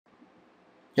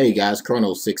Hey guys,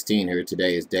 Chrono 16 here.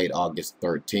 Today is date August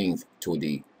 13th,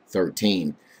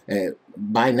 2013.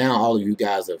 By now,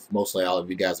 mostly all of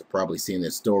you guys have probably seen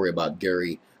this story about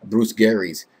Bruce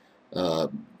Gary's uh,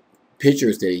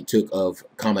 pictures that he took of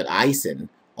Comet ISON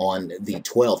on the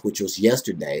 12th, which was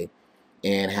yesterday,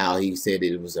 and how he said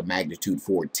it was a magnitude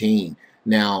 14.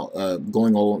 Now,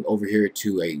 going on over here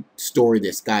to a story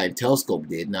that Sky and Telescope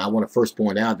did. Now, I want to first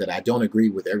point out that I don't agree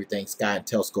with everything Sky and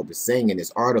Telescope is saying in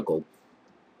this article,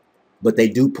 but they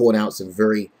do point out some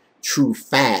very true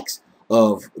facts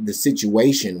of the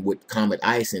situation with Comet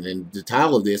ISON. And the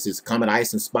title of this is Comet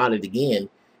ISON Spotted Again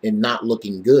and Not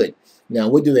Looking Good. Now,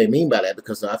 what do they mean by that?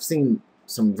 Because I've seen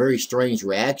some very strange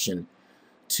reaction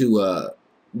to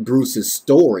Bruce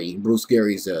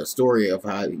Gary's story of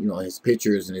how, his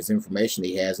pictures and his information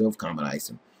he has of Comet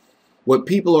ISON. What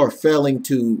people are failing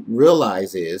to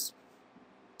realize is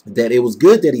that it was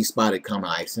good that he spotted Comet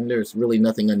ISON. There's really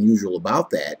nothing unusual about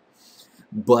that.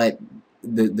 But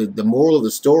the moral of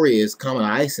the story is Comet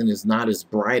ISON is not as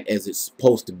bright as it's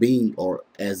supposed to be or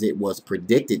as it was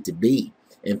predicted to be.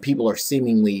 And people are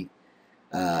seemingly,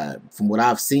 from what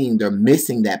I've seen, they're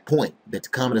missing that point, that the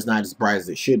comet is not as bright as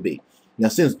it should be. Now,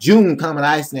 since June, Comet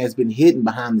ISON has been hidden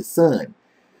behind the sun.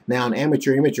 Now, an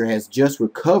amateur imager has just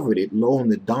recovered it low in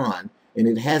the dawn, and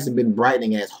it hasn't been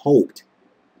brightening as hoped.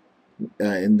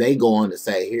 And they go on to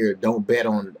say here, don't bet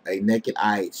on a naked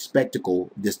eye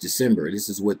spectacle this December. This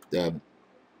is what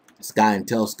Sky and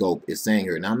Telescope is saying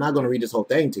here. Now, I'm not going to read this whole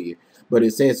thing to you, but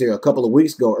it says here, a couple of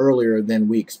weeks ago, earlier than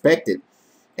we expected,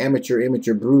 amateur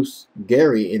imager Bruce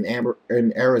Gary in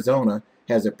Arizona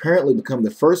has apparently become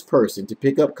the first person to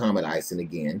pick up Comet ISON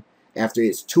again after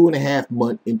its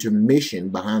 2.5-month intermission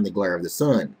behind the glare of the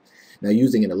sun. Now,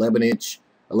 using an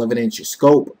 11-inch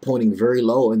scope pointing very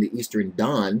low in the eastern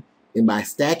dawn, and by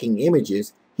stacking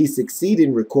images, he succeeded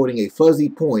in recording a fuzzy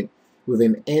point with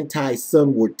an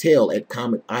anti-sunward tail at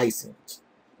Comet ISON's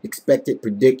expected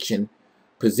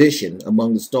position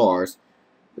among the stars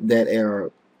that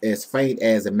are as faint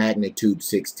as a magnitude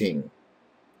 16.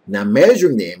 Now,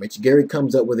 measuring the image, Gary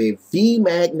comes up with a V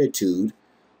magnitude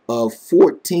of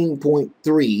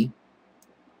 14.3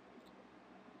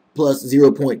 plus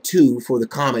 0.2 for the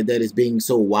comet that is being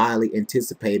so widely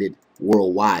anticipated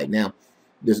worldwide. Now,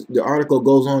 the article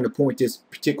goes on to point this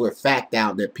particular fact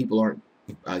out that people aren't,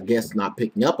 I guess, not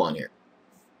picking up on here.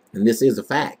 And this is a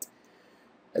fact.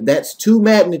 That's 2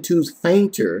 magnitudes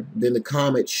fainter than the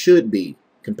comet should be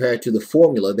compared to the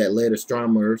formula that led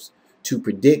astronomers to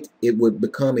predict it would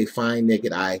become a fine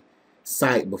naked eye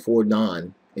sight before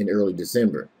dawn in early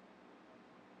December.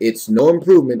 It's no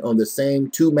improvement on the same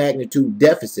 2 magnitude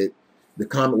deficit the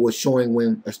comet was showing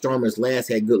when astronomers last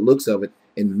had good looks of it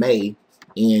in May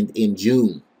and in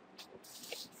June.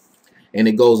 And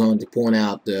it goes on to point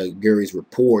out Gary's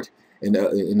report and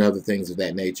other things of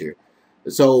that nature.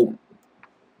 So,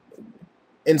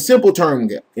 in simple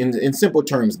terms,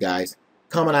 guys,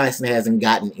 Comet ISON hasn't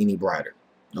gotten any brighter.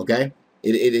 Okay,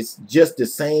 it is just the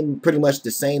same, pretty much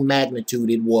the same magnitude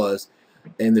it was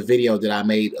in the video that I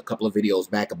made a couple of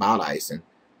videos back about ISON,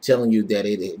 telling you that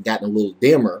it had gotten a little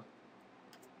dimmer.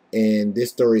 And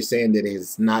this story is saying that it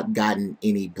has not gotten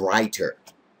any brighter.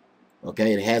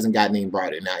 Okay, it hasn't gotten any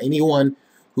brighter. Now, anyone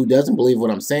who doesn't believe what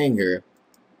I'm saying here,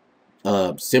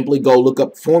 simply go look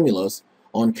up formulas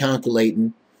on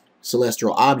calculating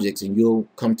celestial objects, and you'll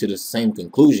come to the same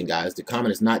conclusion, guys. The comet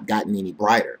has not gotten any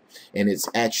brighter, and it's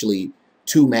actually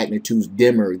 2 magnitudes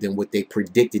dimmer than what they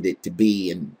predicted it to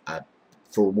be. And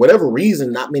for whatever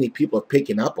reason, not many people are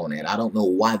picking up on that. I don't know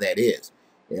why that is.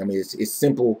 I mean, it's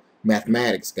simple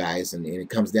mathematics, guys, and it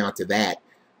comes down to that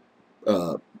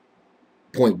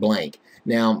point blank.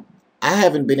 Now, I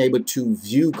haven't been able to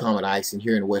view Comet ISON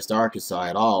here in West Arkansas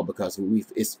at all because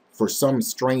it's for some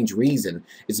strange reason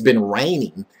it's been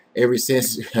raining ever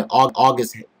since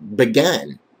August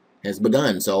has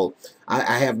begun. So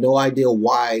I have no idea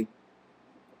why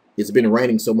it's been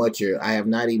raining so much here. I have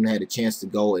not even had a chance to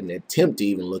go and attempt to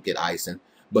even look at ISON,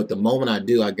 but the moment I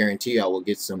do, I guarantee you I will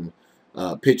get some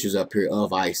pictures up here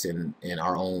of ISON and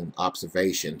our own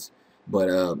observations.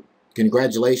 But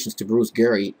congratulations to Bruce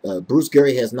Gary. Bruce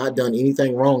Gary has not done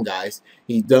anything wrong, guys.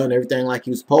 He's done everything like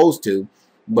he was supposed to,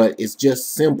 but it's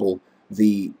just simple.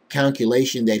 The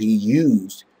calculation that he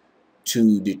used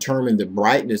to determine the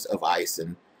brightness of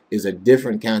ISON is a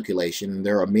different calculation.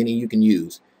 There are many you can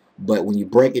use, but when you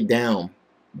break it down,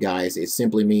 guys, it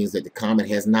simply means that the comet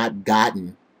has not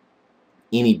gotten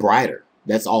any brighter.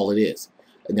 That's all it is.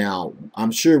 Now,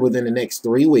 I'm sure within the next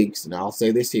 3 weeks, and I'll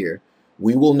say this here,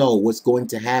 we will know what's going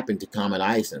to happen to Comet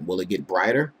ISON. Will it get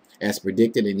brighter as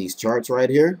predicted in these charts right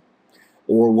here?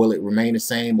 Or will it remain the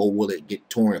same, or will it get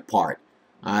torn apart?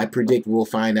 I predict we'll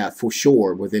find out for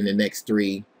sure within the next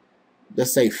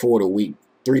let's say 3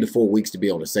 to 4 weeks to be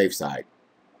on the safe side.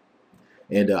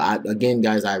 And again,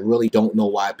 guys, I really don't know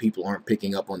why people aren't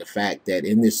picking up on the fact that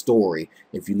in this story,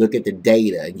 if you look at the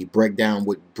data and you break down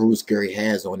what Bruce Gary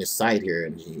has on his site here,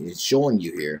 and he's showing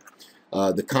you here,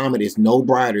 the comet is no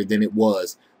brighter than it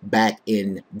was back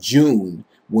in June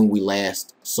when we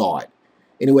last saw it.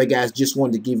 Anyway, guys, just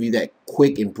wanted to give you that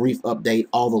quick and brief update.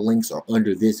 All the links are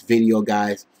under this video,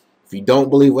 guys. If you don't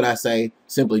believe what I say,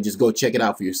 simply just go check it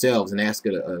out for yourselves and ask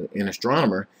an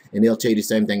astronomer, and they'll tell you the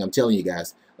same thing I'm telling you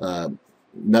guys.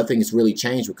 Nothing has really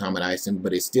changed with Comet ISON,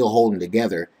 but it's still holding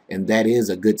together, and that is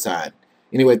a good sign.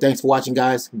 Anyway, thanks for watching,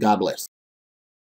 guys. God bless.